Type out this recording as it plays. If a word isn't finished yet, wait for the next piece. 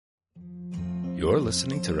You're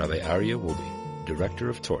listening to Rabbi Aryeh Wolbe, Director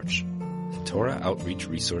of Torch, the Torah Outreach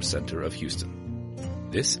Resource Center of Houston.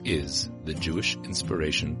 This is the Jewish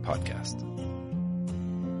Inspiration Podcast.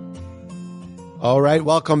 All right,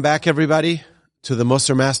 welcome back, everybody, to the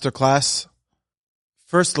Musar Masterclass.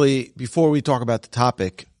 Firstly, before we talk about the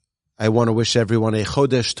topic, I want to wish everyone a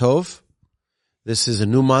Chodesh Tov. This is a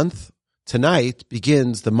new month. Tonight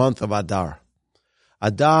begins the month of Adar.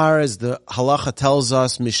 Adar, as the halacha tells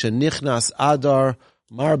us, Mishenichnas Adar,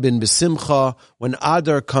 Marbin B'Simcha. When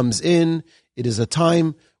Adar comes in, it is a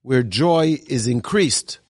time where joy is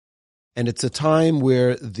increased. And it's a time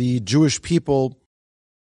where the Jewish people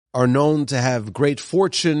are known to have great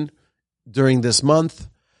fortune during this month.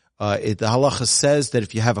 The halacha says that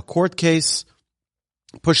if you have a court case,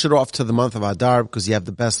 push it off to the month of Adar because you have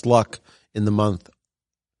the best luck in the month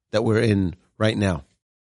that we're in right now.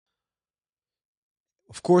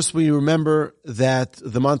 Of course, we remember that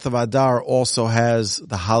the month of Adar also has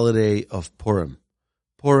the holiday of Purim.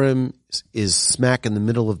 Purim is smack in the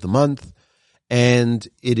middle of the month, and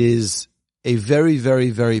it is a very, very,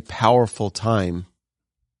 very powerful time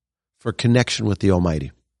for connection with the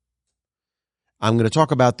Almighty. I'm going to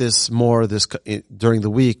talk about this more during the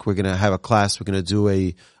week. We're going to have a class. We're going to do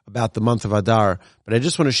about the month of Adar. But I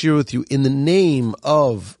just want to share with you, in the name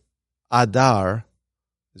of Adar,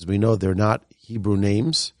 as we know, they're not Hebrew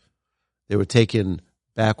names. They were taken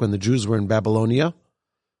back when the Jews were in Babylonia.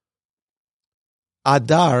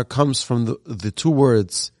 Adar comes from the two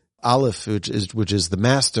words, Aleph, which is the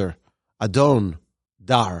master, Adon,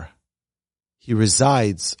 Dar. He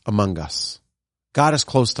resides among us. God is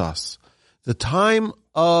close to us. The time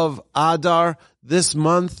of Adar, this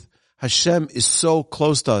month, Hashem is so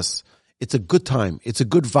close to us. It's a good time. It's a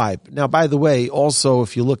good vibe. Now, by the way, also,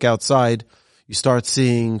 if you look outside, you start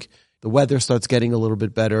seeing the weather starts getting a little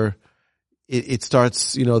bit better. It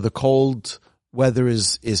starts, the cold weather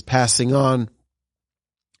is passing on.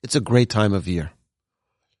 It's a great time of year.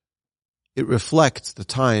 It reflects the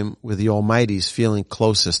time where the Almighty is feeling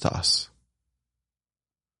closest to us.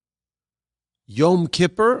 Yom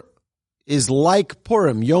Kippur is like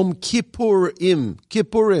Purim. Yom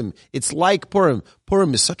Kippurim. It's like Purim.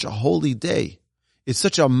 Purim is such a holy day. It's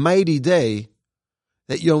such a mighty day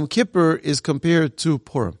that Yom Kippur is compared to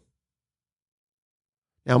Purim.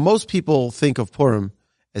 Now, most people think of Purim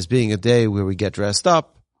as being a day where we get dressed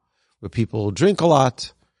up, where people drink a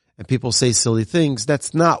lot, and people say silly things.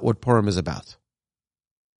 That's not what Purim is about.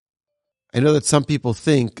 I know that some people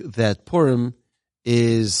think that Purim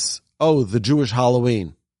is, the Jewish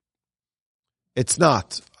Halloween. It's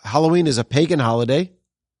not. Halloween is a pagan holiday,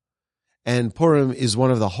 and Purim is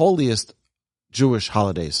one of the holiest Jewish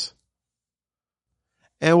holidays.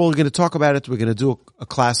 And we're going to talk about it. We're going to do a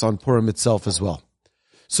class on Purim itself as well.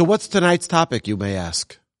 So what's tonight's topic, you may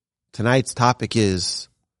ask? Tonight's topic is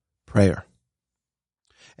prayer.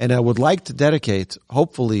 And I would like to dedicate,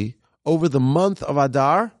 hopefully, over the month of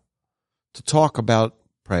Adar, to talk about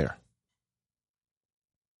prayer.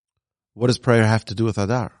 What does prayer have to do with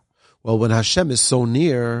Adar? Well, when Hashem is so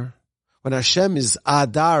near, when Hashem is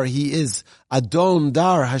Adar, He is Adon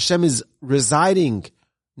Dar, Hashem is residing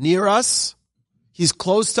near us, He's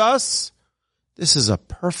close to us, this is a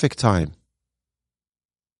perfect time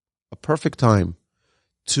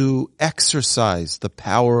to exercise the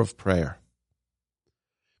power of prayer.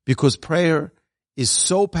 Because prayer is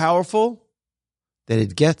so powerful that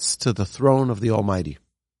it gets to the throne of the Almighty.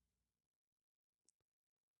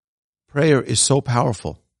 Prayer is so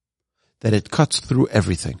powerful that it cuts through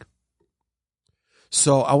everything.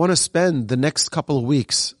 So I want to spend the next couple of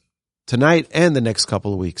weeks, tonight and the next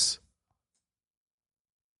couple of weeks,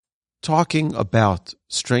 talking about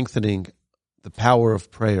strengthening the power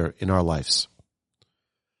of prayer in our lives.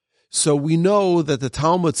 So we know that the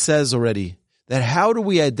Talmud says already that how do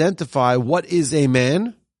we identify what is a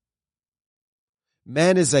man?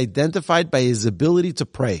 Man is identified by his ability to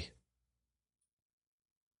pray.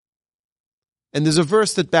 And there's a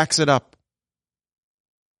verse that backs it up.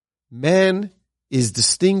 Man is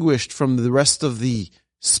distinguished from the rest of the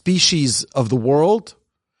species of the world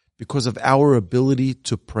because of our ability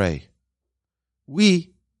to pray.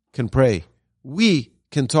 We can pray. We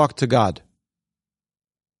can talk to God.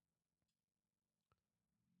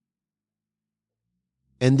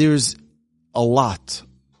 And there's a lot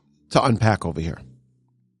to unpack over here.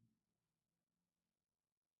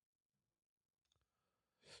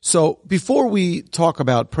 So before we talk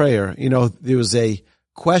about prayer, there was a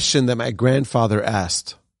question that my grandfather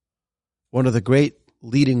asked, one of the great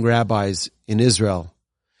leading rabbis in Israel.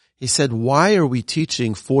 He said, why are we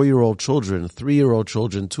teaching 4-year-old children, 3-year-old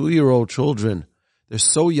children, 2-year-old children? They're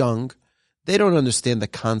so young. They don't understand the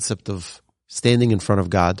concept of standing in front of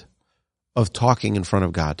God, of talking in front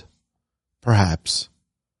of God? Perhaps.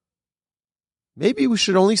 Maybe we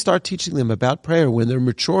should only start teaching them about prayer when they're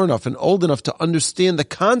mature enough and old enough to understand the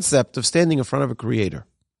concept of standing in front of a creator.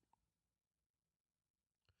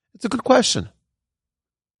 It's a good question.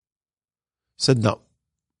 Said no.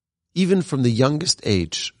 Even from the youngest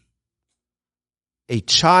age, a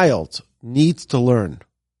child needs to learn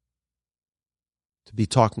to be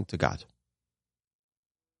talking to God.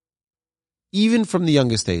 Even from the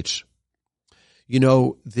youngest age. You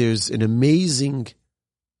know, there's an amazing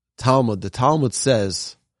Talmud. The Talmud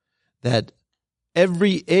says that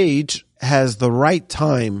every age has the right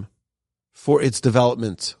time for its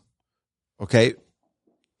development. Okay?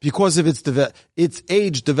 Because of its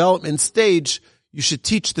age development stage, you should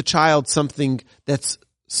teach the child something that's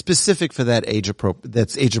specific for that age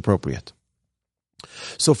that's age appropriate.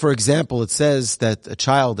 So, for example, it says that a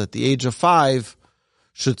child at the age of 5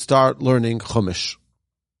 should start learning Chumash.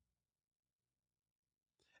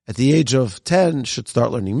 At the age of 10, should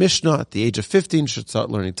start learning Mishnah. At the age of 15, should start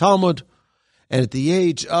learning Talmud. And at the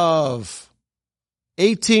age of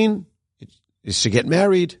 18, it should get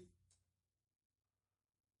married.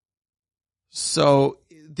 So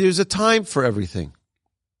there's a time for everything.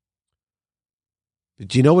 But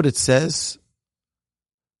do you know what it says?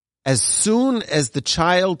 As soon as the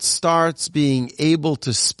child starts being able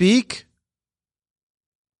to speak,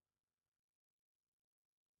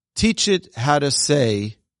 teach it how to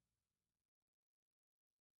say,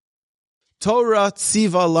 Torah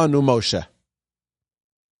tziva lanu Moshe.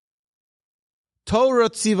 Torah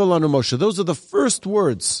tziva lanu Moshe. Those are the first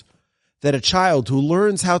words that a child who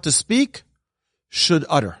learns how to speak should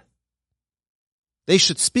utter. They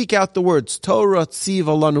should speak out the words, Torah tziva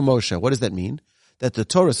lanu Moshe. What does that mean? That the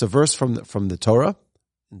Torah is a verse from the Torah,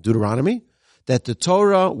 in Deuteronomy, that the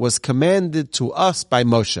Torah was commanded to us by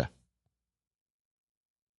Moshe.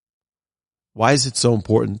 Why is it so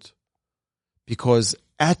important? Because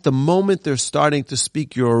at the moment they're starting to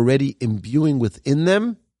speak, you're already imbuing within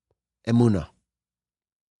them emunah.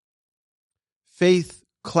 Faith,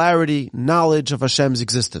 clarity, knowledge of Hashem's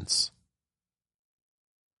existence.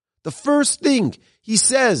 The first thing he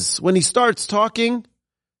says when he starts talking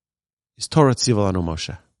is Torah tziva lanu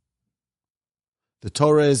Moshe. The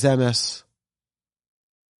Torah is emes.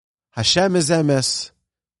 Hashem is emes.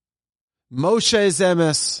 Moshe is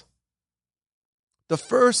emes. The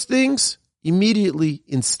first things immediately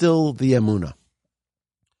instill the emunah.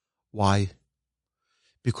 Why?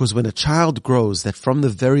 Because when a child grows, that from the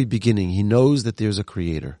very beginning, he knows that there's a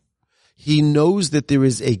creator. He knows that there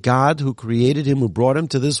is a God who created him, who brought him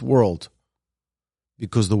to this world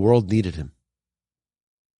because the world needed him.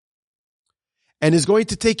 And is going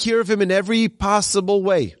to take care of him in every possible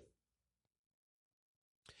way.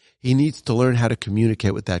 He needs to learn how to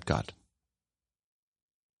communicate with that God.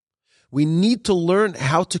 We need to learn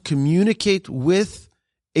how to communicate with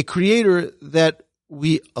a creator that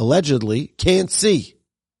we allegedly can't see.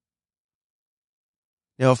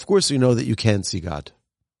 Now, of course, we know that you can see God.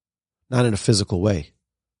 Not in a physical way.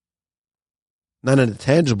 Not in a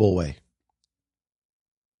tangible way.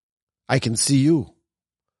 I can see you.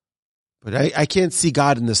 But I can't see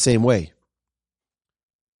God in the same way.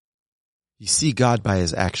 You see God by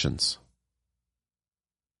his actions.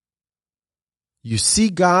 You see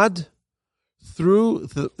God through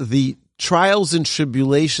the trials and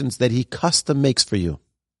tribulations that he custom makes for you.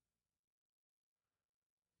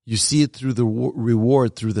 You see it through the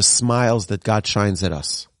reward, through the smiles that God shines at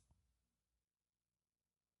us.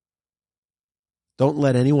 Don't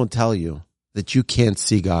let anyone tell you that you can't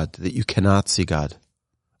see God, that you cannot see God.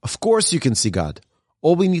 Of course you can see God.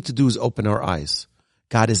 All we need to do is open our eyes.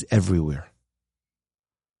 God is everywhere.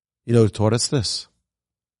 You know who taught us this?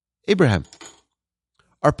 Abraham.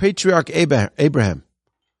 Our patriarch Abraham.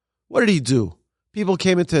 What did he do? People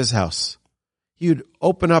came into his house. He would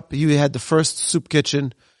open up, he had the first soup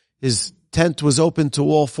kitchen. His tent was open to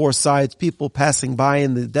all four sides. People passing by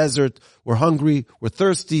in the desert were hungry, were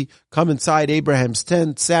thirsty, come inside Abraham's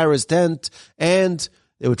tent, Sarah's tent, and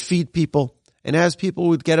they would feed people. And as people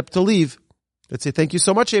would get up to leave, they'd say, "Thank you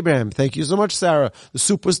so much, Abraham. Thank you so much, Sarah. The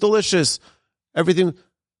soup was delicious. Everything."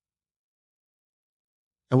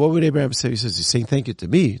 And what would Abraham say? He says, "You're saying thank you to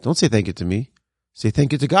me. Don't say thank you to me. Say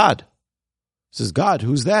thank you to God." He says, "God,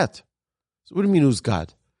 who's that?" So what do you mean, who's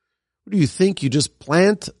God? What do you think? You just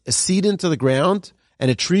plant a seed into the ground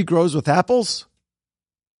and a tree grows with apples?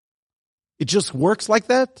 It just works like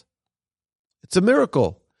that? It's a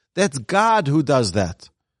miracle. That's God who does that.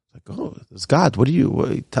 Like, oh, it's God.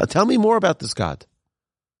 Tell me more about this God.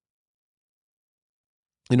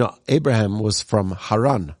 You know, Abraham was from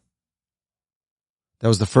Haran. That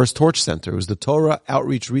was the first Torch Center. It was the Torah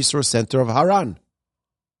Outreach Resource Center of Haran.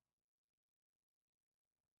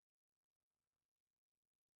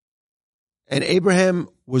 And Abraham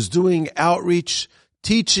was doing outreach,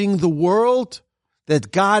 teaching the world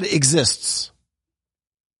that God exists.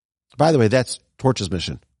 By the way, that's Torch's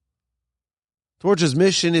mission. Torch's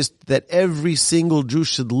mission is that every single Jew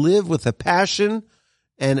should live with a passion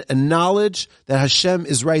and a knowledge that Hashem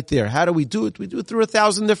is right there. How do we do it? We do it through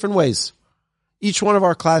 1,000 different ways. Each one of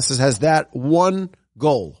our classes has that one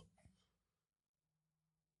goal.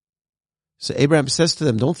 So Abraham says to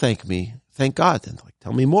them, don't thank me, thank God. And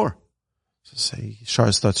tell me more. So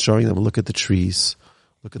Shara starts showing them, look at the trees,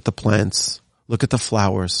 look at the plants, look at the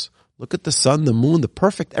flowers, look at the sun, the moon, the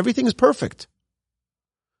perfect, everything is perfect.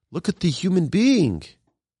 Look at the human being.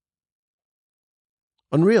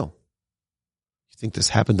 Unreal. You think this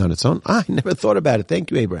happened on its own? I never thought about it. Thank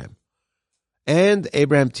you, Abraham. And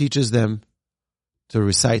Abraham teaches them to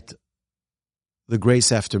recite the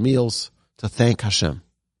grace after meals, to thank Hashem.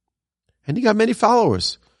 And he got many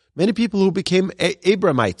followers, many people who became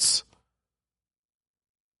Abrahamites.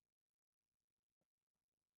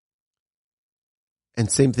 And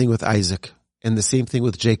same thing with Isaac, and the same thing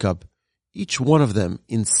with Jacob. Each one of them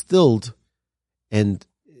instilled and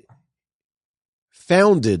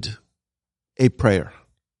founded a prayer.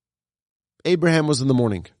 Abraham was in the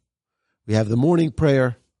morning. We have the morning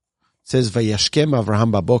prayer. It says, Vayashkem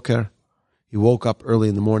Avraham Baboker. He woke up early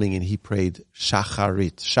in the morning and he prayed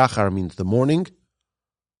Shacharit. Shachar means the morning,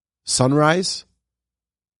 sunrise.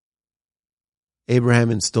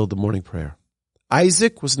 Abraham instilled the morning prayer.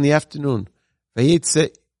 Isaac was in the afternoon.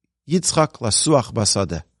 Vayetze Yitzchak lasuach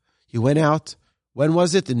basadeh. He went out. When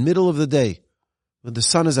was it? In the middle of the day, when the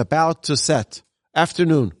sun is about to set.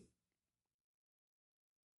 Afternoon.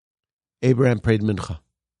 Abraham prayed mincha.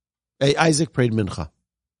 Isaac prayed mincha.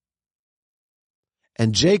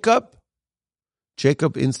 And Jacob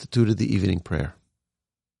instituted the evening prayer.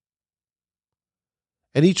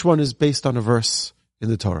 And each one is based on a verse in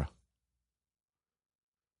the Torah.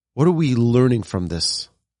 What are we learning from this?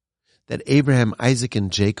 That Abraham, Isaac,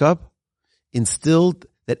 and Jacob instilled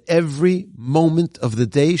that every moment of the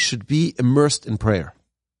day should be immersed in prayer.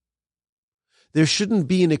 There shouldn't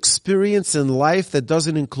be an experience in life that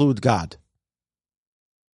doesn't include God.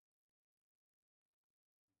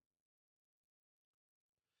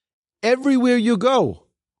 Everywhere you go.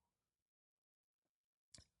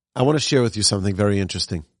 I want to share with you something very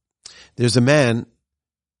interesting. There's a man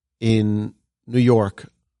in New York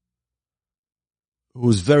who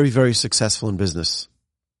was very, very successful in business.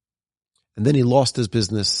 And then he lost his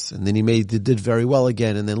business, and then he did very well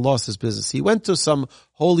again, and then lost his business. He went to some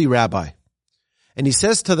holy rabbi, and he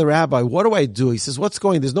says to the rabbi, what do I do? He says, what's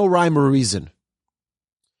going? There's no rhyme or reason.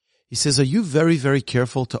 He says, are you very, very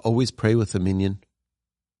careful to always pray with a minyan?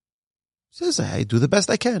 He says, I do the best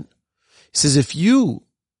I can. He says, if you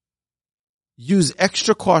use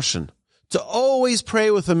extra caution to always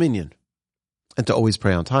pray with a minyan and to always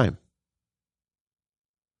pray on time,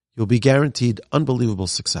 you'll be guaranteed unbelievable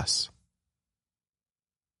success.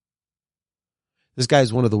 This guy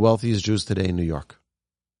is one of the wealthiest Jews today in New York.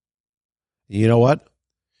 You know what?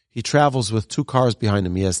 He travels with 2 cars behind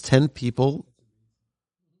him. He has 10 people.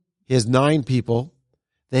 He has 9 people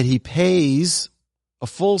that he pays a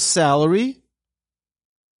full salary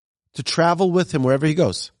to travel with him wherever he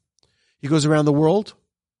goes. He goes around the world.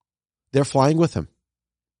 They're flying with him.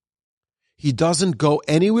 He doesn't go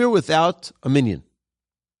anywhere without a minyan.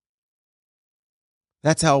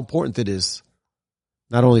 That's how important it is,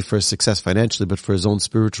 not only for his success financially, but for his own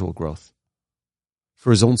spiritual growth, for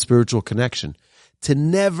his own spiritual connection, to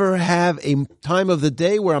never have a time of the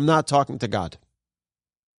day where I'm not talking to God.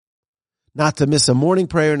 Not to miss a morning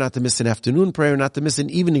prayer, not to miss an afternoon prayer, not to miss an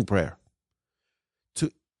evening prayer.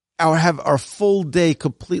 To have our full day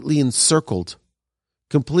completely encircled,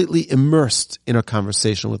 completely immersed in a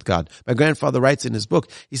conversation with God. My grandfather writes in his book,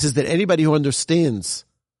 he says that anybody who understands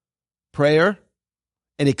prayer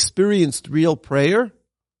and experienced real prayer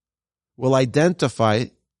will identify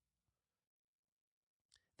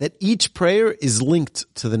that each prayer is linked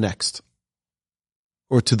to the next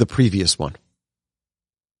or to the previous one.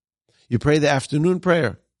 You pray the afternoon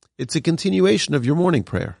prayer. It's a continuation of your morning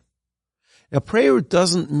prayer. Now, prayer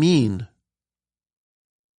doesn't mean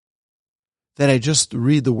that I just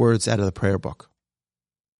read the words out of the prayer book.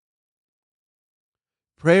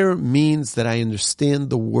 Prayer means that I understand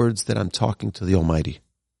the words that I'm talking to the Almighty.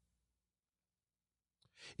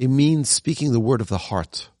 It means speaking the word of the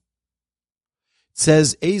heart. It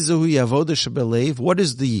says, Ezehu yavoda shebelev. What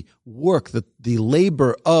is the work, the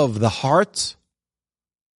labor of the heart?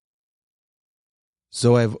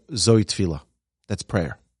 Zoe tefillah. That's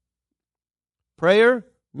prayer. Prayer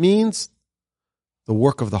means the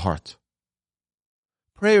work of the heart.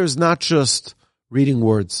 Prayer is not just reading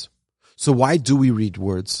words. So why do we read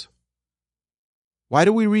words? Why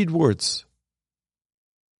do we read words?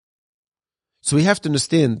 So we have to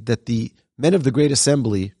understand that the men of the Great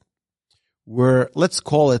Assembly were, let's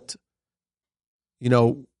call it,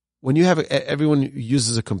 when you have, everyone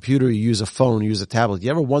uses a computer, you use a phone, you use a tablet.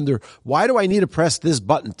 You ever wonder, why do I need to press this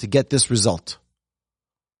button to get this result?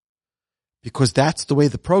 Because that's the way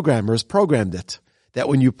the programmers programmed it. That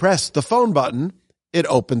when you press the phone button, it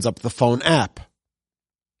opens up the phone app.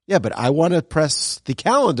 Yeah, but I want to press the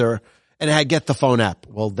calendar and I get the phone app.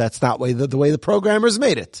 Well, that's not the way the programmers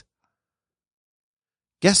made it.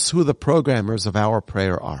 Guess who the programmers of our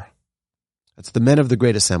prayer are? That's the men of the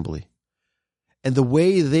Great Assembly. And the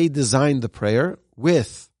way they designed the prayer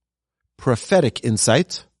with prophetic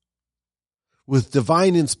insight, with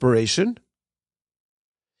divine inspiration,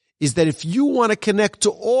 is that if you want to connect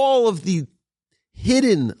to all of the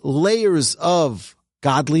hidden layers of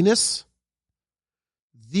godliness,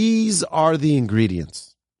 these are the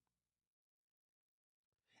ingredients.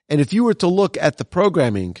 And if you were to look at the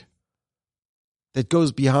programming that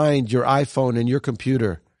goes behind your iPhone and your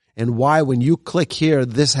computer, and why when you click here,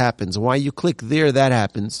 this happens, why you click there, that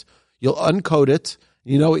happens, you'll uncode it.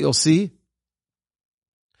 You know what you'll see?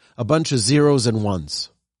 A bunch of zeros and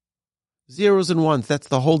ones. Zeros and ones. That's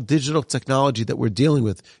the whole digital technology that we're dealing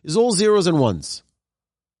with, is all zeros and ones.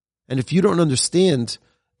 And if you don't understand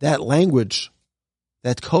that language,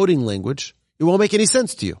 that coding language, it won't make any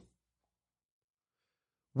sense to you.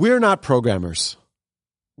 We're not programmers.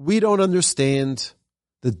 We don't understand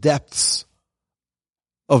the depths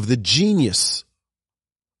of the genius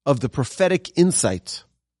of the prophetic insight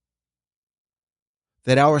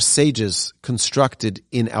that our sages constructed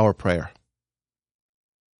in our prayer.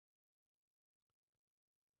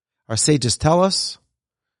 Our sages tell us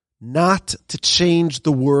not to change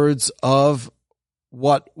the words of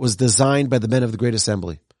what was designed by the men of the Great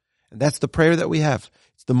Assembly. And that's the prayer that we have.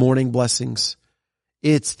 It's the morning blessings.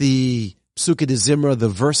 It's the Psuke de Zimra, the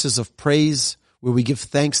verses of praise, where we give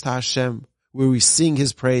thanks to Hashem, where we sing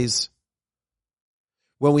His praise.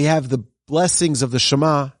 When we have the blessings of the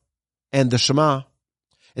Shema and the Shema,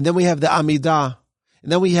 and then we have the Amidah,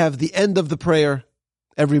 and then we have the end of the prayer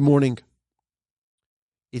every morning.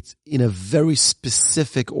 It's in a very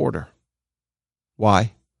specific order.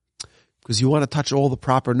 Why? Because you want to touch all the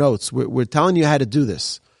proper notes. We're telling you how to do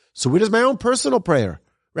this. So where does my own personal prayer?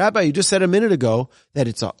 Rabbi, you just said a minute ago that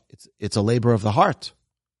it's a labor of the heart.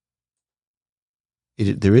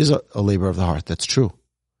 There is a labor of the heart. That's true.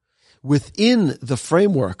 Within the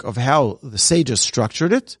framework of how the sages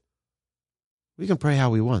structured it, we can pray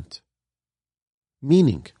how we want.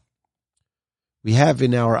 Meaning, we have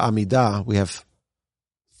in our Amidah, we have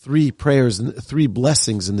 3 prayers, 3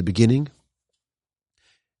 blessings in the beginning,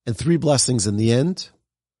 and 3 blessings in the end,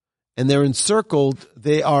 and they're encircled.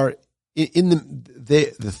 They are in the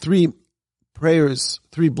 3 prayers,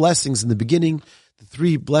 3 blessings in the beginning, the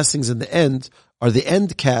 3 blessings in the end are the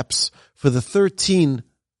end caps for the 13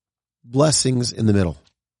 blessings in the middle.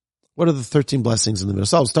 What are the 13 blessings in the middle?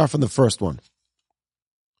 So I'll start from the first one.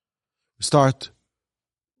 We start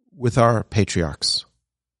with our patriarchs.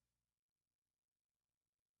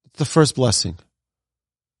 It's the first blessing.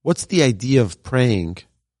 What's the idea of praying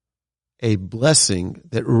a blessing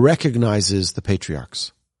that recognizes the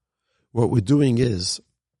patriarchs? What we're doing is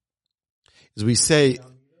we say,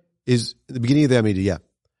 is the beginning of the Amidah, yeah.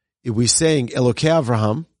 If we're saying Elokei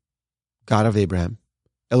Avraham, God of Abraham,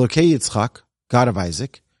 Elokei Yitzchak, God of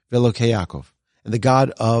Isaac, Elokei Yaakov, and the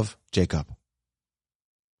God of Jacob.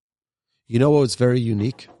 You know what's very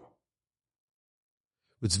unique?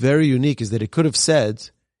 What's very unique is that it could have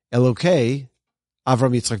said Elokei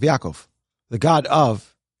Avram Yitzchak Yaakov, the God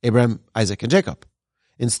of Abraham, Isaac, and Jacob.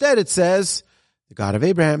 Instead, it says the God of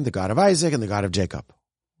Abraham, the God of Isaac, and the God of Jacob.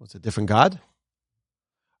 What's a different God?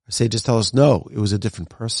 Our sages tell us, no, it was a different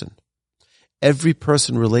person. Every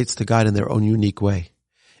person relates to God in their own unique way.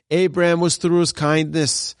 Abraham was through his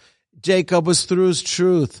kindness. Jacob was through his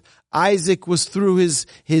truth. Isaac was through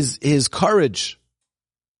his courage.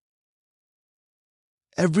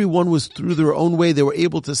 Everyone was through their own way. They were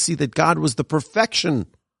able to see that God was the perfection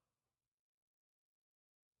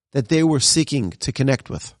that they were seeking to connect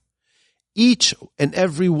with. Each and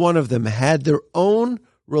every one of them had their own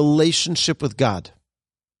relationship with God.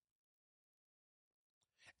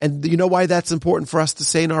 And you know why that's important for us to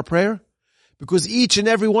say in our prayer? Because each and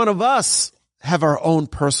every one of us have our own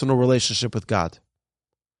personal relationship with God.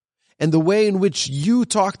 And the way in which you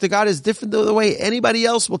talk to God is different than the way anybody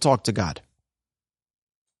else will talk to God.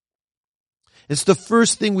 It's the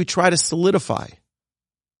first thing we try to solidify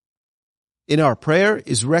in our prayer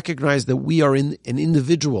is recognize that we are an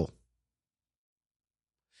individual.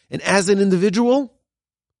 And as an individual,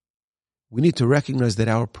 we need to recognize that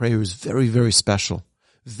our prayer is very, very special,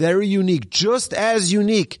 very unique, just as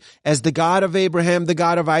unique as the God of Abraham, the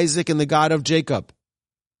God of Isaac, and the God of Jacob.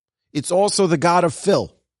 It's also the God of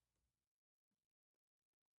Phil.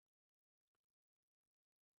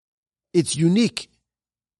 It's unique,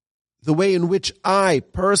 the way in which I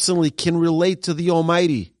personally can relate to the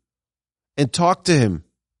Almighty and talk to Him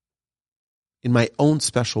in my own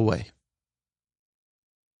special way.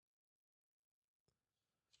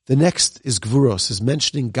 The next is Gvuros, is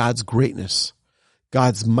mentioning God's greatness,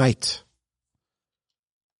 God's might,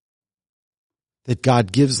 that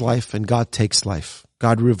God gives life and God takes life.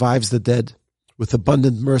 God revives the dead with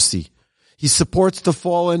abundant mercy. He supports the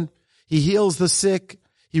fallen. He heals the sick.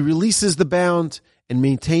 He releases the bound and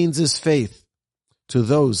maintains His faith to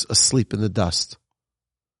those asleep in the dust.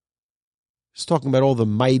 He's talking about all the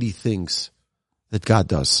mighty things that God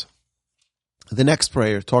does. The next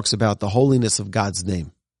prayer talks about the holiness of God's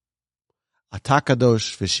name. Ata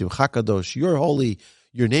kadosh v'shimcha kadosh. You're holy.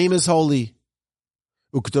 Your name is holy.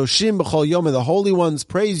 Ukdoshim b'chol yom. The holy ones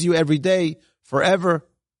praise you every day, forever.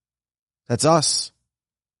 That's us.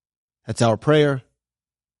 That's our prayer.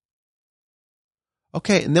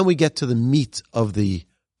 Okay, and then we get to the meat of the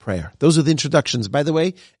prayer. Those are the introductions. By the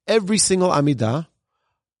way, every single Amidah,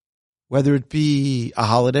 whether it be a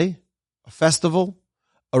holiday, a festival,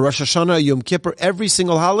 a Rosh Hashanah, a Yom Kippur, every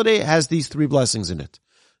single holiday has these three blessings in it.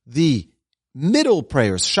 The middle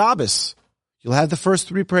prayers, Shabbos, you'll have the first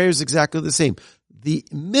three prayers exactly the same. The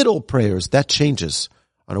middle prayers, that changes.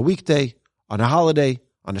 On a weekday, on a holiday,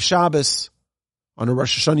 on a Shabbos, on a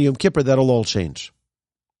Rosh Hashanah, Yom Kippur, that'll all change.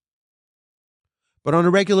 But on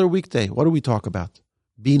a regular weekday, what do we talk about?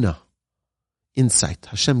 Bina, insight.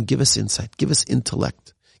 Hashem, give us insight, give us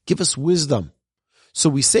intellect, give us wisdom. So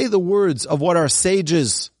we say the words of what our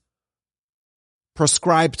sages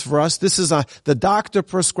prescribed for us. This is the doctor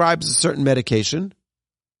prescribes a certain medication.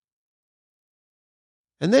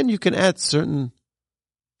 And then you can add certain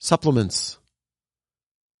supplements.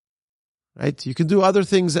 Right? You can do other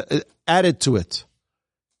things added to it.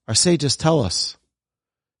 Our sages tell us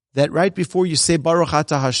that right before you say Baruch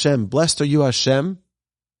Atah Hashem, blessed are you Hashem,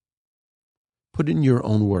 put in your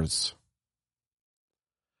own words.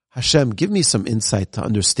 Hashem, give me some insight to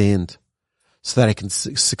understand so that I can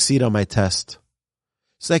succeed on my test,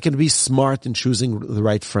 so that I can be smart in choosing the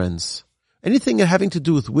right friends. Anything having to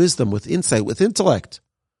do with wisdom, with insight, with intellect,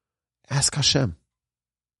 ask Hashem.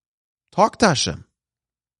 Talk to Hashem.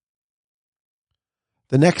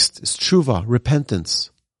 The next is tshuva,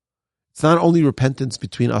 repentance. It's not only repentance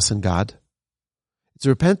between us and God. It's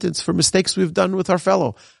repentance for mistakes we've done with our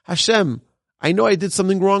fellow. Hashem, I know I did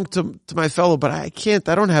something wrong to my fellow, but I can't.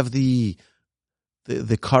 I don't have the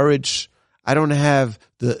courage. I don't have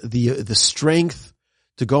the strength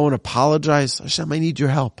to go and apologize. Hashem, I need your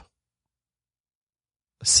help.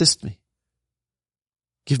 Assist me.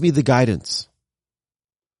 Give me the guidance.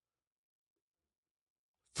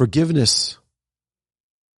 Forgiveness.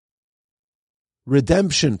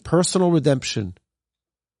 Redemption, personal redemption,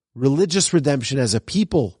 religious redemption as a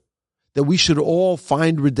people, that we should all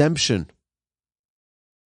find redemption.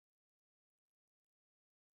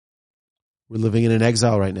 We're living in an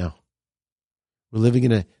exile right now. We're living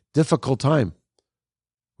in a difficult time.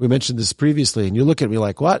 We mentioned this previously, and you look at me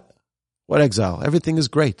like, what? What exile? Everything is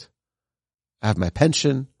great. I have my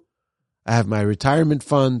pension. I have my retirement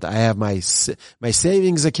fund. I have my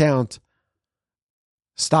savings account.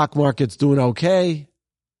 Stock market's doing okay.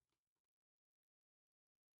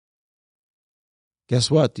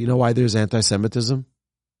 Guess what? Do you know why there's anti-Semitism?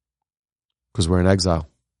 Because we're in exile.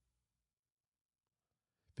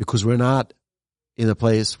 Because we're not in the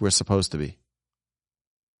place we're supposed to be.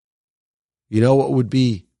 You know what would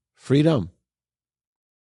be freedom?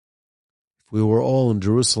 If we were all in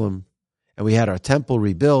Jerusalem and we had our temple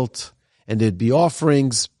rebuilt and there'd be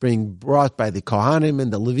offerings being brought by the Kohanim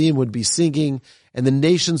and the Levim would be singing and the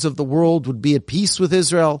nations of the world would be at peace with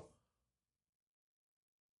Israel.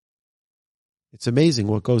 It's amazing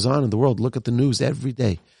what goes on in the world. Look at the news every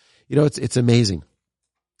day. You know, it's amazing.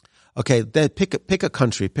 Okay, pick a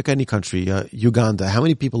country, pick any country. Uganda. How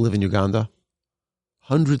many people live in Uganda?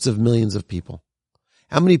 Hundreds of millions of people.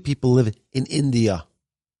 How many people live in India?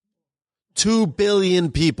 2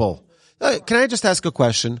 billion people. Can I just ask a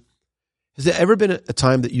question? Has there ever been a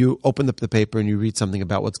time that you opened up the paper and you read something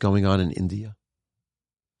about what's going on in India?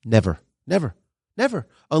 Never.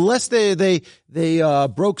 Unless they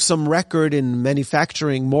broke some record in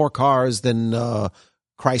manufacturing more cars than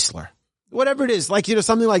Chrysler. Whatever it is, like,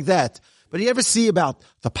 something like that. But do you ever see about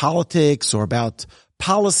the politics or about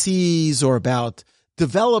policies or about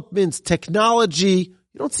developments, technology?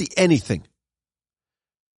 You don't see anything.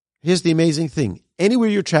 Here's the amazing thing. Anywhere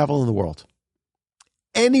you travel in the world,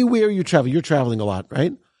 anywhere you travel, you're traveling a lot,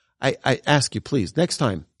 right? I ask you, please, next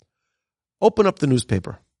time, open up the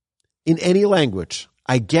newspaper in any language.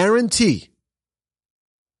 I guarantee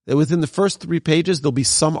that within the first 3 pages, there'll be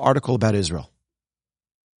some article about Israel.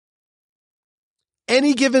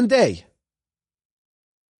 Any given day.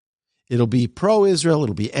 It'll be pro-Israel.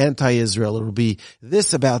 It'll be anti-Israel. It'll be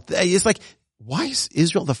this about that. It's like, why is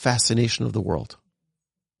Israel the fascination of the world?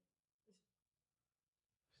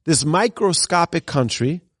 This microscopic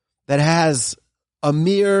country that has a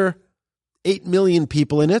mere 8 million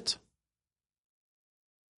people in it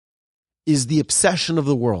is the obsession of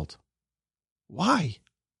the world. Why?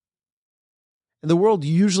 And the world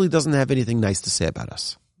usually doesn't have anything nice to say about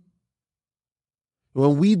us.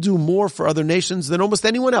 When we do more for other nations than almost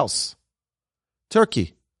anyone else.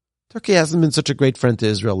 Turkey hasn't been such a great friend to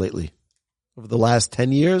Israel lately. Over the last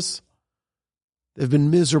 10 years, they've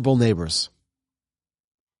been miserable neighbors.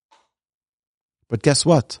 But guess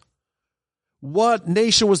what? What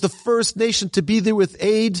nation was the first nation to be there with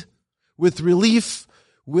aid, with relief,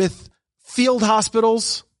 with field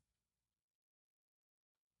hospitals?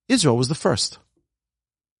 Israel was the first.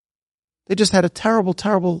 They just had a terrible,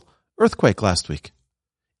 terrible earthquake last week.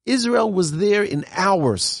 Israel was there in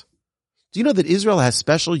hours. Do you know that Israel has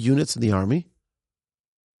special units in the army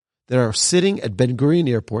that are sitting at Ben Gurion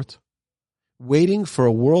Airport waiting for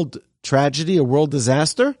a world tragedy, a world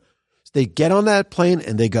disaster? So they get on that plane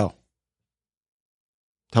and they go.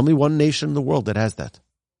 Tell me one nation in the world that has that.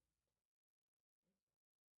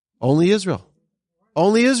 Only Israel.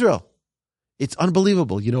 Only Israel. It's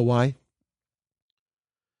unbelievable. You know why?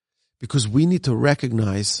 Because we need to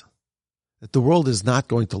recognize that the world is not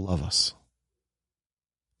going to love us.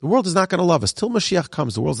 The world is not going to love us. Till Mashiach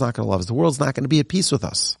comes, the world's not going to love us. The world's not going to be at peace with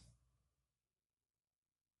us.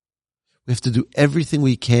 We have to do everything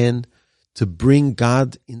we can to bring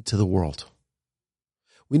God into the world.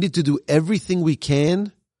 We need to do everything we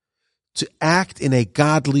can to act in a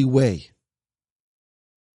godly way.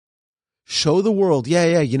 Show the world,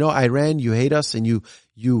 Iran, you hate us and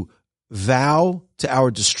you vow to our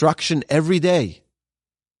destruction every day.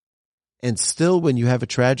 And still, when you have a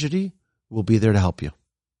tragedy, we'll be there to help you.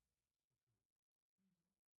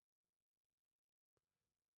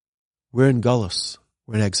 We're in Galus.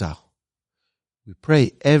 We're in exile. We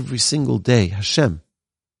pray every single day, Hashem,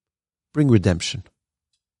 bring redemption.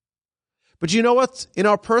 But you know what? In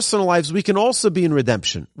our personal lives, we can also be in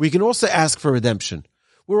redemption. We can also ask for redemption.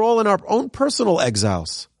 We're all in our own personal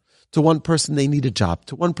exiles. To one person, they need a job.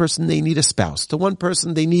 To one person, they need a spouse. To one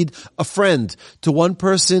person, they need a friend. To one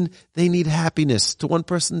person, they need happiness. To one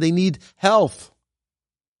person, they need health.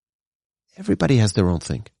 Everybody has their own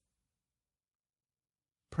thing.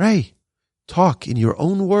 Pray. Talk in your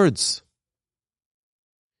own words.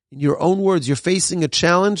 In your own words, you're facing a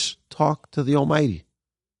challenge, talk to the Almighty.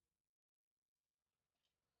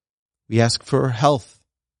 We ask for health.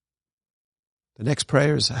 The next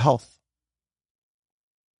prayer is health.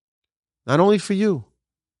 Not only for you,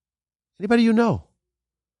 anybody you know.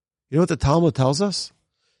 You know what the Talmud tells us?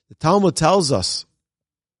 The Talmud tells us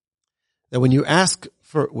that when you ask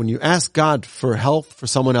God for health for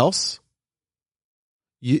someone else,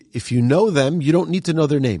 if you know them, you don't need to know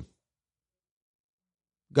their name.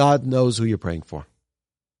 God knows who you're praying for.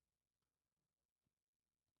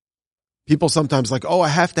 People sometimes I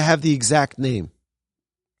have to have the exact name.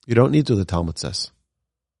 You don't need to, the Talmud says.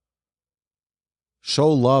 Show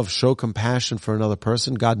love, show compassion for another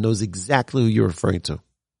person. God knows exactly who you're referring to.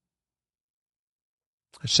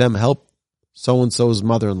 Hashem, help so-and-so's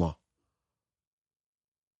mother-in-law.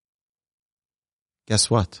 Guess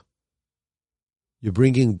what? You're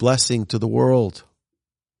bringing blessing to the world.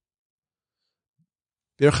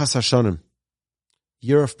 Birchas Hashanim,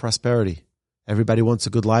 year of prosperity. Everybody wants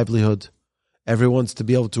a good livelihood. Everyone wants to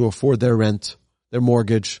be able to afford their rent, their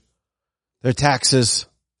mortgage, their taxes.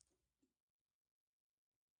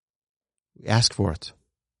 We ask for it.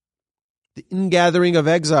 The ingathering of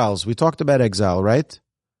exiles. We talked about exile, right?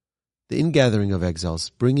 The ingathering of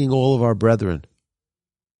exiles, bringing all of our brethren.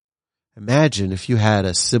 Imagine if you had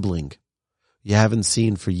a sibling you haven't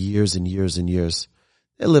seen for years and years and years.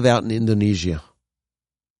 They live out in Indonesia.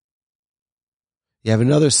 You have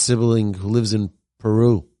another sibling who lives in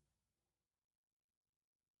Peru.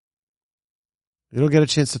 You don't get a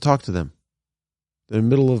chance to talk to them. They're in the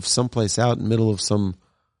middle of someplace out in the middle of some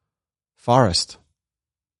forest.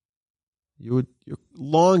 You're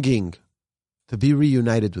longing to be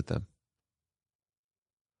reunited with them.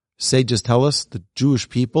 Sages tell us the Jewish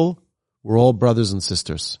people were all brothers and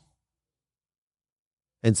sisters.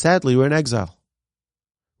 And sadly, we're in exile.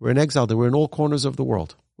 We're in exile. We're in all corners of the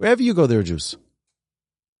world. Wherever you go, there are Jews.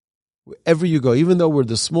 Wherever you go, even though we're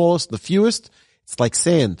the smallest, the fewest, it's like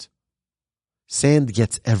sand. Sand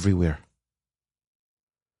gets everywhere.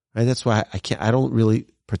 Right? That's why I don't really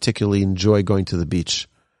particularly enjoy going to the beach.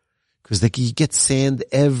 Because you get sand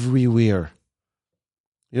everywhere.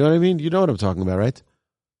 You know what I mean? You know what I'm talking about, right?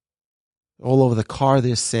 All over the car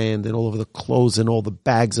there's sand, and all over the clothes and all the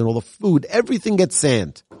bags and all the food. Everything gets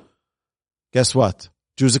sand. Guess what?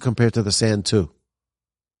 Jews are compared to the sand too.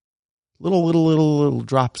 Little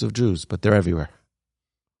drops of Jews, but they're everywhere.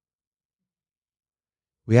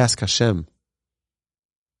 We ask Hashem,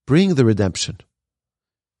 bring the redemption.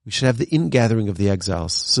 We should have the ingathering of the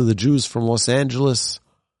exiles. So the Jews from Los Angeles,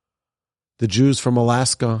 the Jews from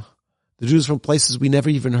Alaska, the Jews from places we never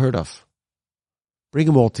even heard of. Bring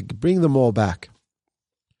them all back.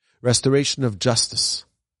 Restoration of justice.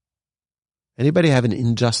 Anybody have an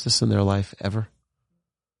injustice in their life ever?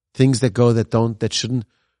 Things that go, that don't, that shouldn't.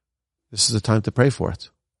 This is a time to pray for it.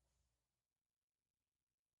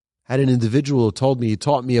 Had an individual who told me, he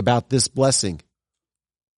taught me about this blessing.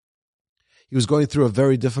 He was going through a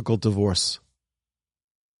very difficult divorce.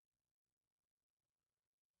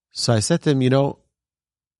 So I said to him,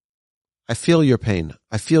 I feel your pain.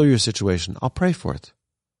 I feel your situation. I'll pray for it.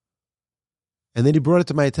 And then he brought it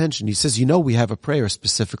to my attention. He says, we have a prayer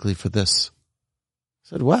specifically for this. I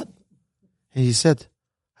said, what? And he said,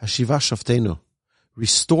 Hashiva Shoftenu,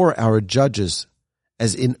 restore our judges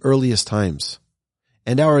as in earliest times,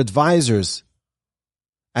 and our advisors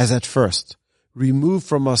as at first. Remove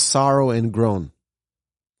from us sorrow and groan,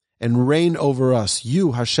 and reign over us,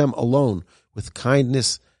 you, Hashem, alone, with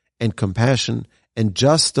kindness and compassion, and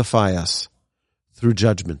justify us through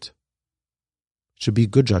judgment. It should be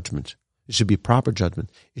good judgment. It should be proper judgment.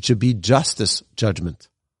 It should be justice judgment.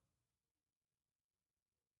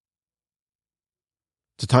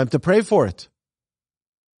 It's a time to pray for it.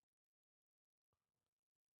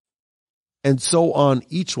 And so on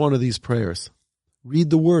each one of these prayers. Read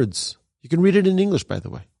the words. You can read it in English, by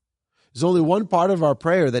the way. There's only one part of our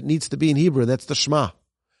prayer that needs to be in Hebrew, and that's the Shema.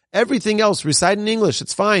 Everything else, recite in English.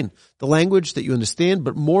 It's fine. The language that you understand,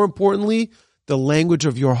 but more importantly, the language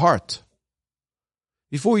of your heart.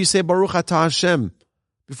 Before you say Baruch Atah Hashem,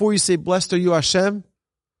 before you say Blessed are you Hashem,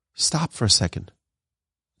 stop for a second.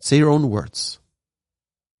 Say your own words.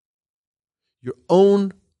 Your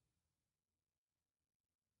own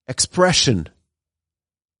expression.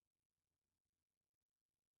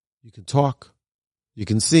 You can talk, you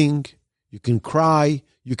can sing, you can cry,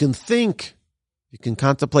 you can think, you can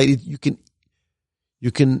contemplate, you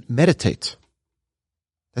can meditate.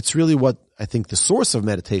 That's really what I think the source of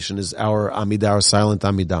meditation is, our Amidah, our silent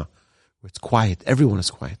Amidah, where it's quiet. Everyone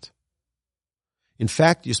is quiet. In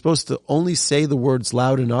fact, you're supposed to only say the words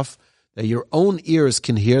loud enough that your own ears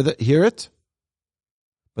can hear it,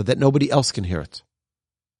 but that nobody else can hear it.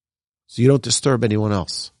 So you don't disturb anyone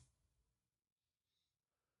else.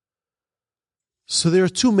 So there are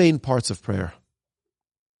two main parts of prayer.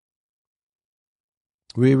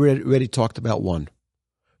 We already talked about one,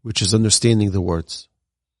 which is understanding the words.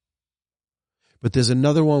 But there's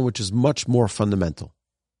another one which is much more fundamental.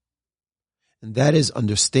 And that is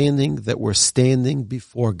understanding that we're standing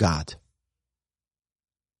before God.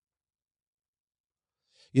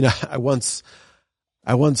 I once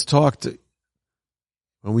talked,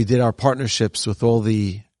 when we did our partnerships with all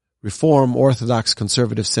the Reform, Orthodox,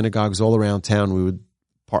 conservative synagogues all around town, we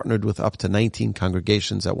partnered with up to 19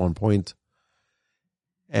 congregations at one point.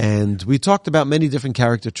 And we talked about many different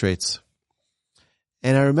character traits.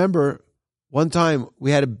 And I remember one time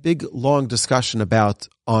we had a big, long discussion about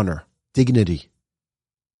honor, dignity,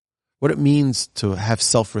 what it means to have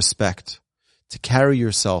self-respect, to carry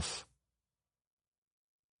yourself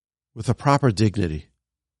with a proper dignity.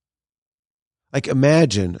 Like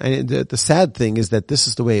imagine, and the sad thing is that this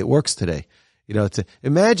is the way it works today.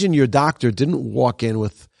 Imagine your doctor didn't walk in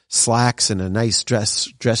with slacks and a nice dress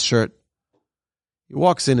shirt. He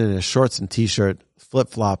walks in his shorts and t-shirt,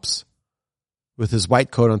 flip-flops, with his white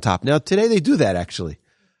coat on top. Now today they do that actually.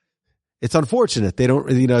 It's unfortunate. They don't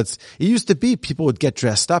really, it used to be people would get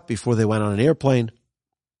dressed up before they went on an airplane.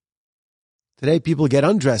 Today people get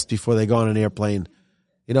undressed before they go on an airplane.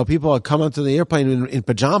 People come onto the airplane in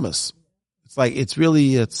pajamas.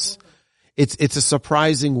 It's a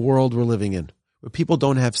surprising world we're living in, where people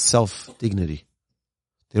don't have self-dignity.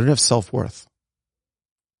 They don't have self-worth.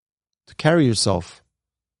 To carry yourself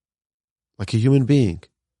like a human being,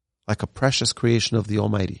 like a precious creation of the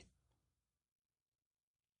Almighty.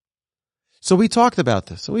 So we talked about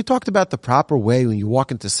this. So we talked about the proper way when you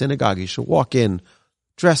walk into synagogue, you should walk in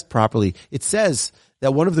dressed properly. It says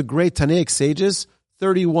that one of the great Tanaic sages,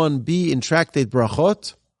 31b in Tractate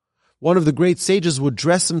Brachot, one of the great sages would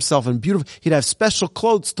dress himself in beautiful, he'd have special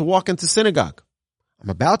clothes to walk into synagogue. I'm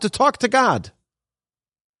about to talk to God.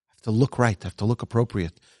 I have to look right. I have to look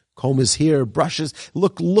appropriate. Comb his hair, brushes,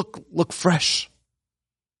 look fresh.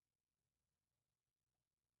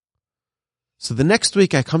 So the next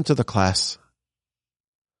week I come to the class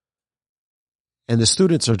and the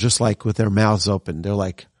students are just like with their mouths open. They're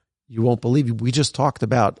like, you won't believe it. We just talked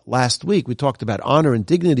about last week. We talked about honor and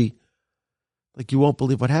dignity. Like, you won't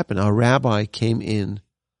believe what happened. Our rabbi came in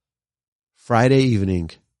Friday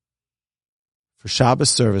evening for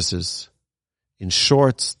Shabbos services in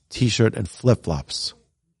shorts, t-shirt, and flip-flops.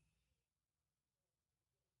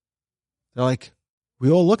 They're like,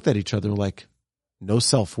 we all looked at each other like, no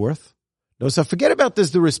self-worth. No self. Forget about this,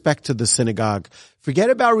 the respect to the synagogue. Forget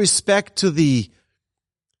about respect to the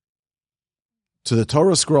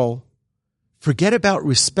Torah scroll. Forget about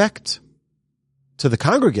respect to the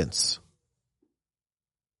congregants.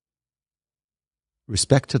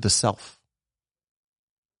 Respect to the self.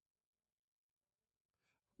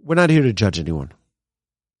 We're not here to judge anyone.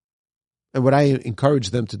 And what I encourage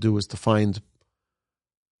them to do is to find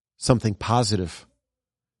something positive.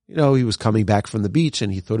 You know, he was coming back from the beach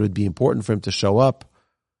and he thought it would be important for him to show up.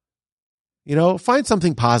 You know, find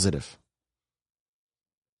something positive.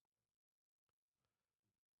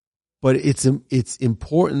 But it's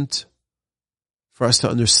important for us to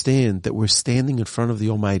understand that we're standing in front of the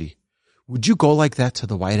Almighty. Would you go like that to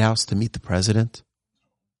the White House to meet the president?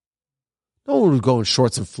 No one would go in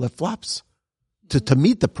shorts and flip-flops to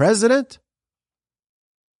meet the president.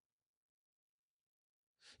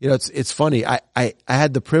 You know, it's funny. I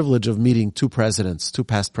had the privilege of meeting two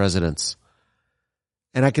past presidents.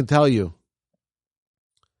 And I can tell you,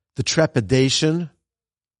 the trepidation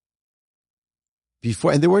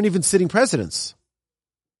before, and they weren't even sitting presidents.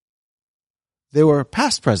 They were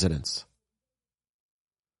past presidents.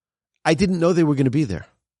 I didn't know they were going to be there.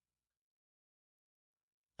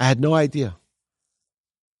 I had no idea.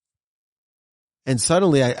 And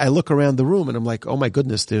suddenly I look around the room and I'm like, oh my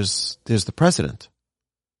goodness, there's the president.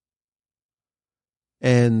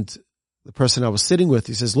 And the person I was sitting with,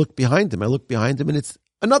 he says, look behind him. I look behind him and it's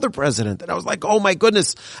another president. And I was like, oh my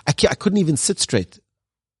goodness, I couldn't even sit straight.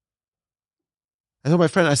 I told my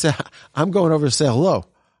friend, I said, I'm going over to say hello.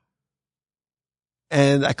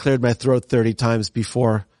 And I cleared my throat 30 times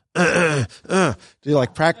before,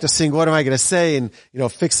 like practicing, what am I going to say? And, you know,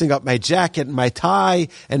 fixing up my jacket and my tie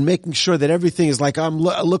and making sure that everything is like, I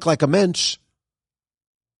look like a mensch.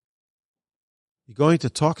 You're going to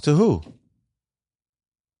talk to who?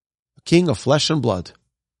 A king of flesh and blood,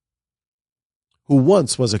 who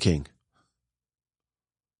once was a king.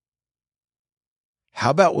 How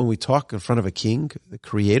about when we talk in front of a king, the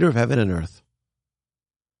creator of heaven and earth?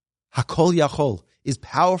 Hakol Yachol is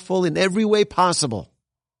powerful in every way possible.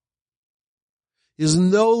 There's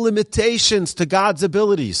no limitations to God's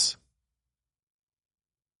abilities.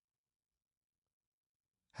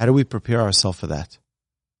 How do we prepare ourselves for that?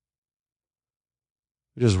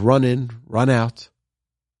 We just run in, run out.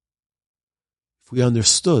 If we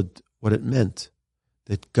understood what it meant,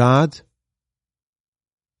 that God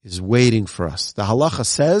is waiting for us. The halacha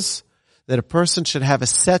says that a person should have a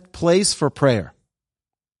set place for prayer.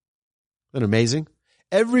 Isn't that amazing?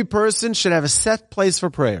 Every person should have a set place for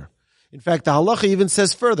prayer. In fact, the halacha even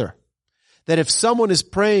says further, that if someone is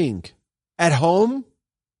praying at home,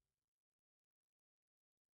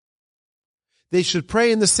 they should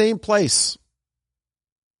pray in the same place.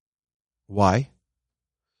 Why?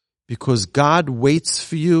 Because God waits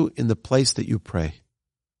for you in the place that you pray.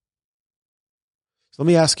 So let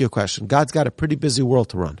me ask you a question. God's got a pretty busy world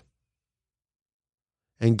to run.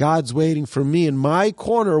 And God's waiting for me in my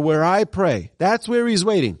corner where I pray. That's where He's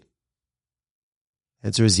waiting.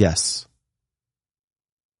 Answer is yes.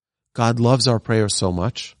 God loves our prayer so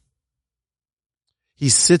much. He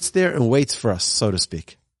sits there and waits for us, so to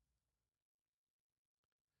speak.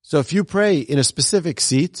 So if you pray in a specific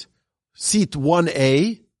seat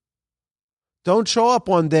 1A, don't show up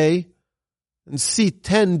one day in seat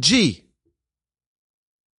 10G.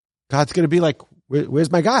 God's going to be like,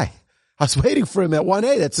 where's my guy? I was waiting for him at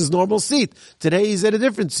 1A. That's his normal seat. Today he's at a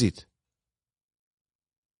different seat.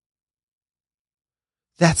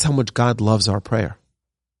 That's how much God loves our prayer.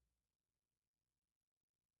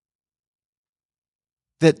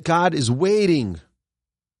 That God is waiting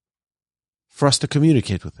for us to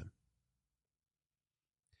communicate with Him.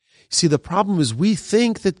 See, the problem is we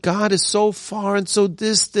think that God is so far and so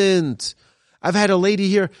distant. I've had a lady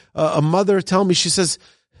here, a mother tell me, she says,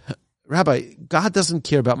 Rabbi, God doesn't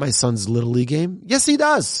care about my son's Little League game. Yes, he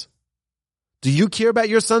does. Do you care about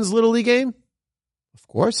your son's Little League game? Of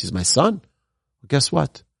course, he's my son. Well, guess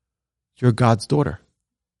what? You're God's daughter.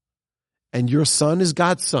 And your son is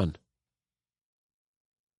God's son.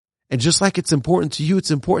 And just like it's important to you,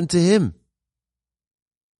 it's important to him.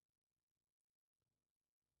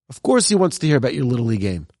 Of course he wants to hear about your Little League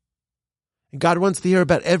game. And God wants to hear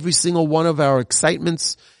about every single one of our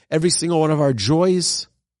excitements, every single one of our joys,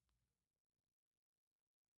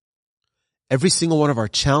 every single one of our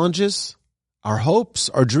challenges, our hopes,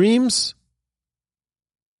 our dreams.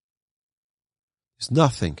 There's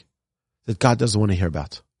nothing that God doesn't want to hear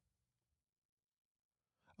about.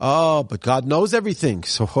 Oh, but God knows everything.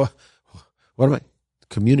 So what am I?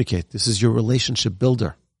 Communicate. This is your relationship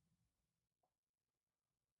builder.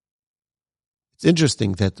 It's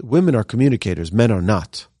interesting that women are communicators, men are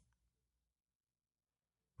not.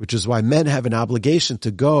 Which is why men have an obligation to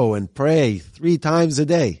go and pray 3 times a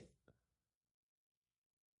day.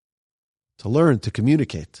 To learn to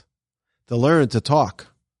communicate. To learn to talk.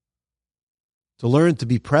 To learn to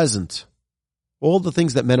be present. All the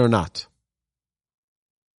things that men are not.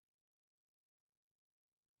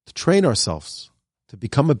 To train ourselves to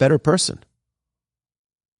become a better person.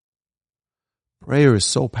 Prayer is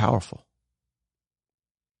so powerful.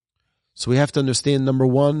 So we have to understand, number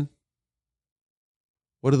one,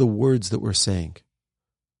 what are the words that we're saying?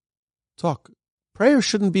 Talk. Prayer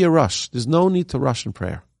shouldn't be a rush. There's no need to rush in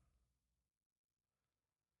prayer.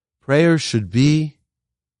 Prayer should be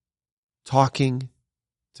talking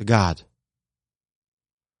to God.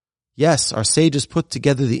 Yes, our sages put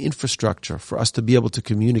together the infrastructure for us to be able to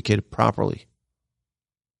communicate it properly.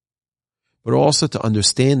 But also to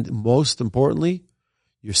understand, most importantly,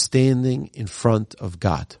 you're standing in front of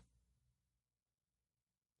God.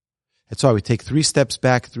 That's why we take 3 steps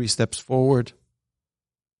back, 3 steps forward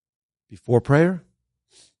before prayer,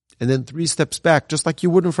 and then 3 steps back, just like you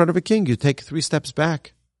would in front of a king. You take 3 steps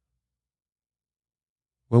back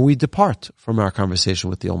when we depart from our conversation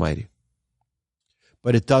with the Almighty.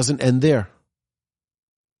 But it doesn't end there.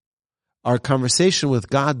 Our conversation with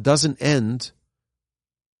God doesn't end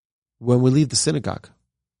when we leave the synagogue.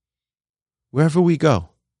 Wherever we go,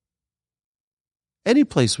 any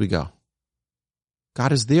place we go,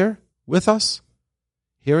 God is there with us,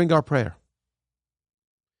 hearing our prayer,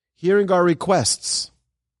 hearing our requests.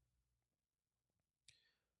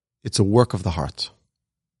 It's a work of the heart.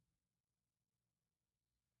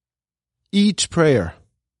 Each prayer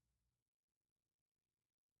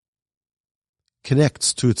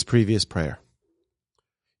connects to its previous prayer.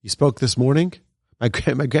 You spoke this morning. My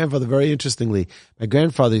grandfather, very interestingly,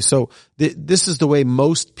 so this is the way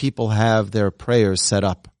most people have their prayers set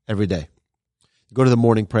up every day. You go to the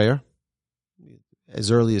morning prayer. As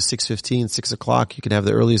early as 6:15, 6 o'clock. You can have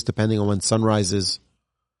the earliest depending on when sunrise is.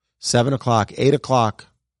 7 o'clock, 8 o'clock.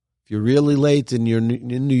 If you're really late and you're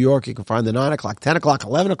in New York, you can find the 9 o'clock, 10 o'clock,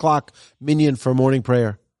 11 o'clock minyan for morning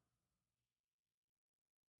prayer.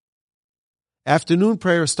 Afternoon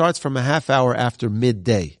prayer starts from a half hour after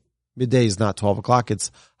midday. Midday is not 12 o'clock. It's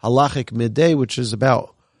halachic midday, which is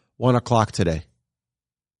about 1 o'clock today.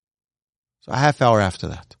 So a half hour after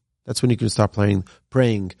that. That's when you can start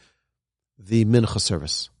praying the mincha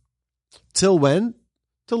service. Till when?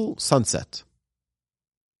 Till sunset.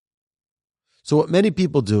 So what many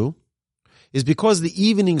people do is, because the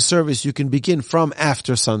evening service you can begin from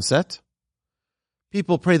after sunset,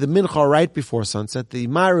 people pray the mincha right before sunset, the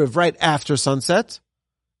ma'ariv right after sunset,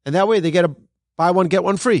 and that way they get a buy one, get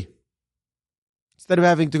one free. Instead of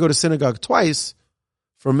having to go to synagogue twice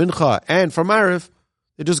for mincha and for ma'ariv,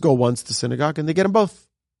 they just go once to synagogue and they get them both.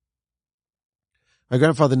 My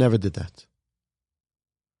grandfather never did that.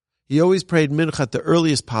 He always prayed mincha at the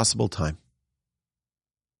earliest possible time.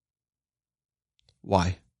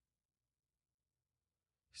 Why?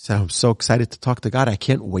 He said, I'm so excited to talk to God, I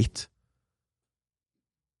can't wait.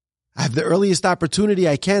 I have the earliest opportunity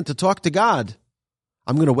I can to talk to God.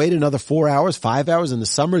 I'm going to wait another 4 hours, 5 hours. In the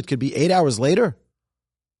summer, it could be 8 hours later.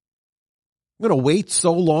 I'm going to wait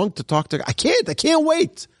so long to talk to God. I can't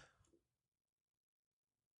wait.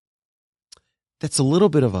 That's a little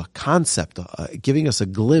bit of a concept, giving us a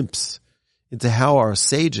glimpse into how our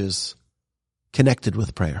sages connected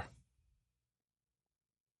with prayer.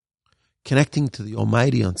 Connecting to the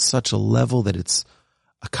Almighty on such a level that it's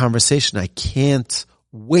a conversation I can't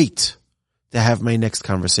wait to have my next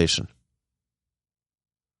conversation.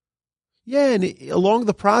 Yeah, and along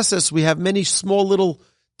the process, we have many small little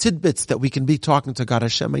tidbits that we can be talking to God.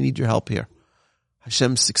 Hashem, I need your help here.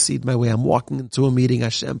 Hashem, succeed my way. I'm walking into a meeting.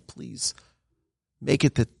 Hashem, please make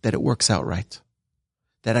it that it works out right,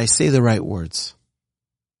 that I say the right words.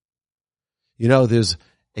 You know, there's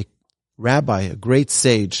a rabbi, a great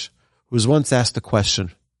sage, who was once asked a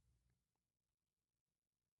question.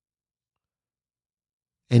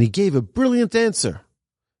 And he gave a brilliant answer.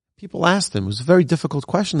 People asked him, it was a very difficult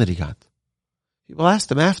question that he got. People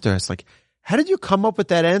asked him after, it's like, how did you come up with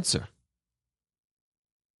that answer?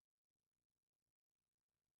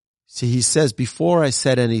 See, he says, before I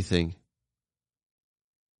said anything,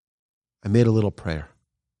 I made a little prayer.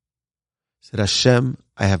 He said, Hashem,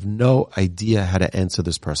 I have no idea how to answer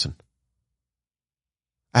this person.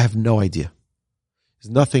 I have no idea.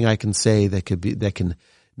 There's nothing I can say that can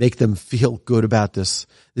make them feel good about this.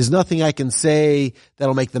 There's nothing I can say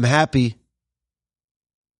that'll make them happy.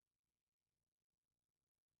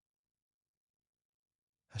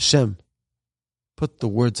 Hashem, put the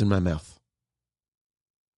words in my mouth.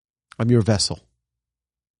 I'm your vessel.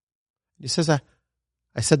 He says, I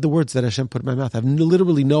said the words that Hashem put in my mouth. I have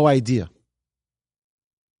literally no idea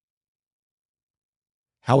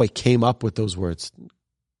how I came up with those words.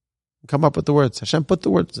 Come up with the words. Hashem put the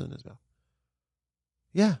words in his mouth.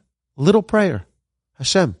 Yeah, little prayer.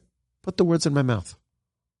 Hashem, put the words in my mouth.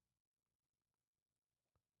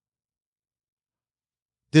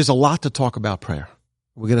 There's a lot to talk about prayer.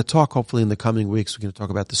 We're going to talk, hopefully in the coming weeks, we're going to talk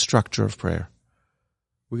about the structure of prayer.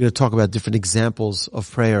 We're going to talk about different examples of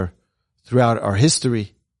prayer throughout our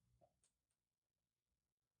history.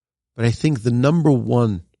 But I think the number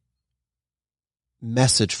one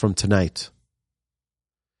message from tonight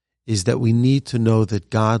is that we need to know that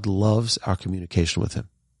God loves our communication with Him.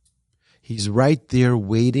 He's right there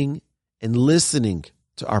waiting and listening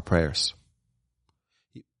to our prayers.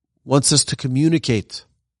 He wants us to communicate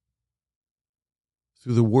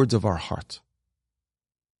through the words of our heart.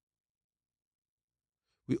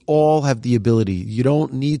 We all have the ability. You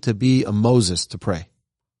don't need to be a Moses to pray.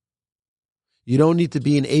 You don't need to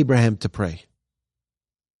be an Abraham to pray.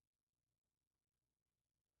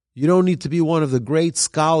 You don't need to be one of the great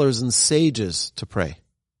scholars and sages to pray.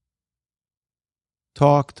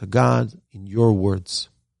 Talk to God in your words.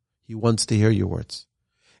 He wants to hear your words.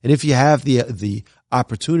 And if you have the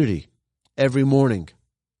opportunity every morning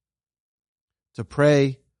to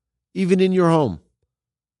pray, even in your home,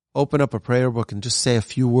 open up a prayer book and just say a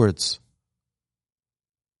few words.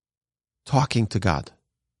 Talking to God.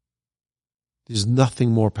 There's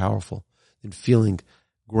nothing more powerful than feeling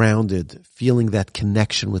grounded, feeling that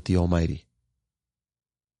connection with the Almighty.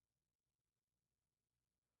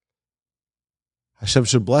 Hashem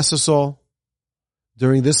should bless us all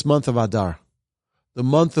during this month of Adar, the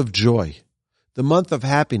month of joy, the month of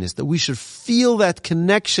happiness, that we should feel that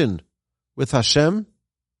connection with Hashem.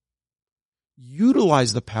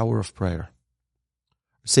 Utilize the power of prayer.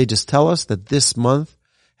 Sages tell us that this month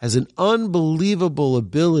has an unbelievable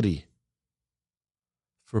ability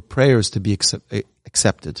for prayers to be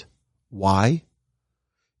accepted. Why?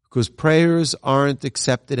 Because prayers aren't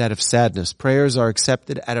accepted out of sadness. Prayers are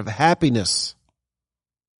accepted out of happiness,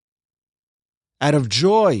 out of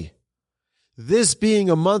joy. This being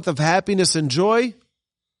a month of happiness and joy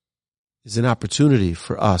is an opportunity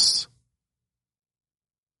for us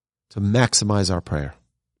to maximize our prayer.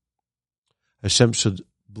 Hashem should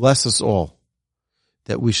bless us all,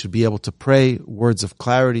 that we should be able to pray words of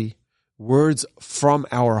clarity, words from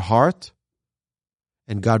our heart,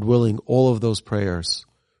 and God willing, all of those prayers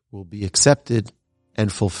will be accepted and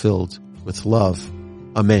fulfilled with love.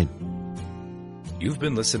 Amen. You've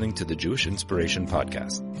been listening to the Jewish Inspiration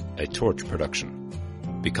Podcast, a Torch production.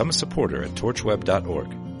 Become a supporter at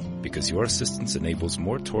torchweb.org, because your assistance enables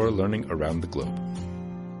more Torah learning around the globe.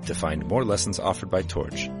 To find more lessons offered by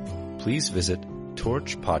Torch, please visit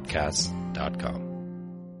torchpodcasts.com.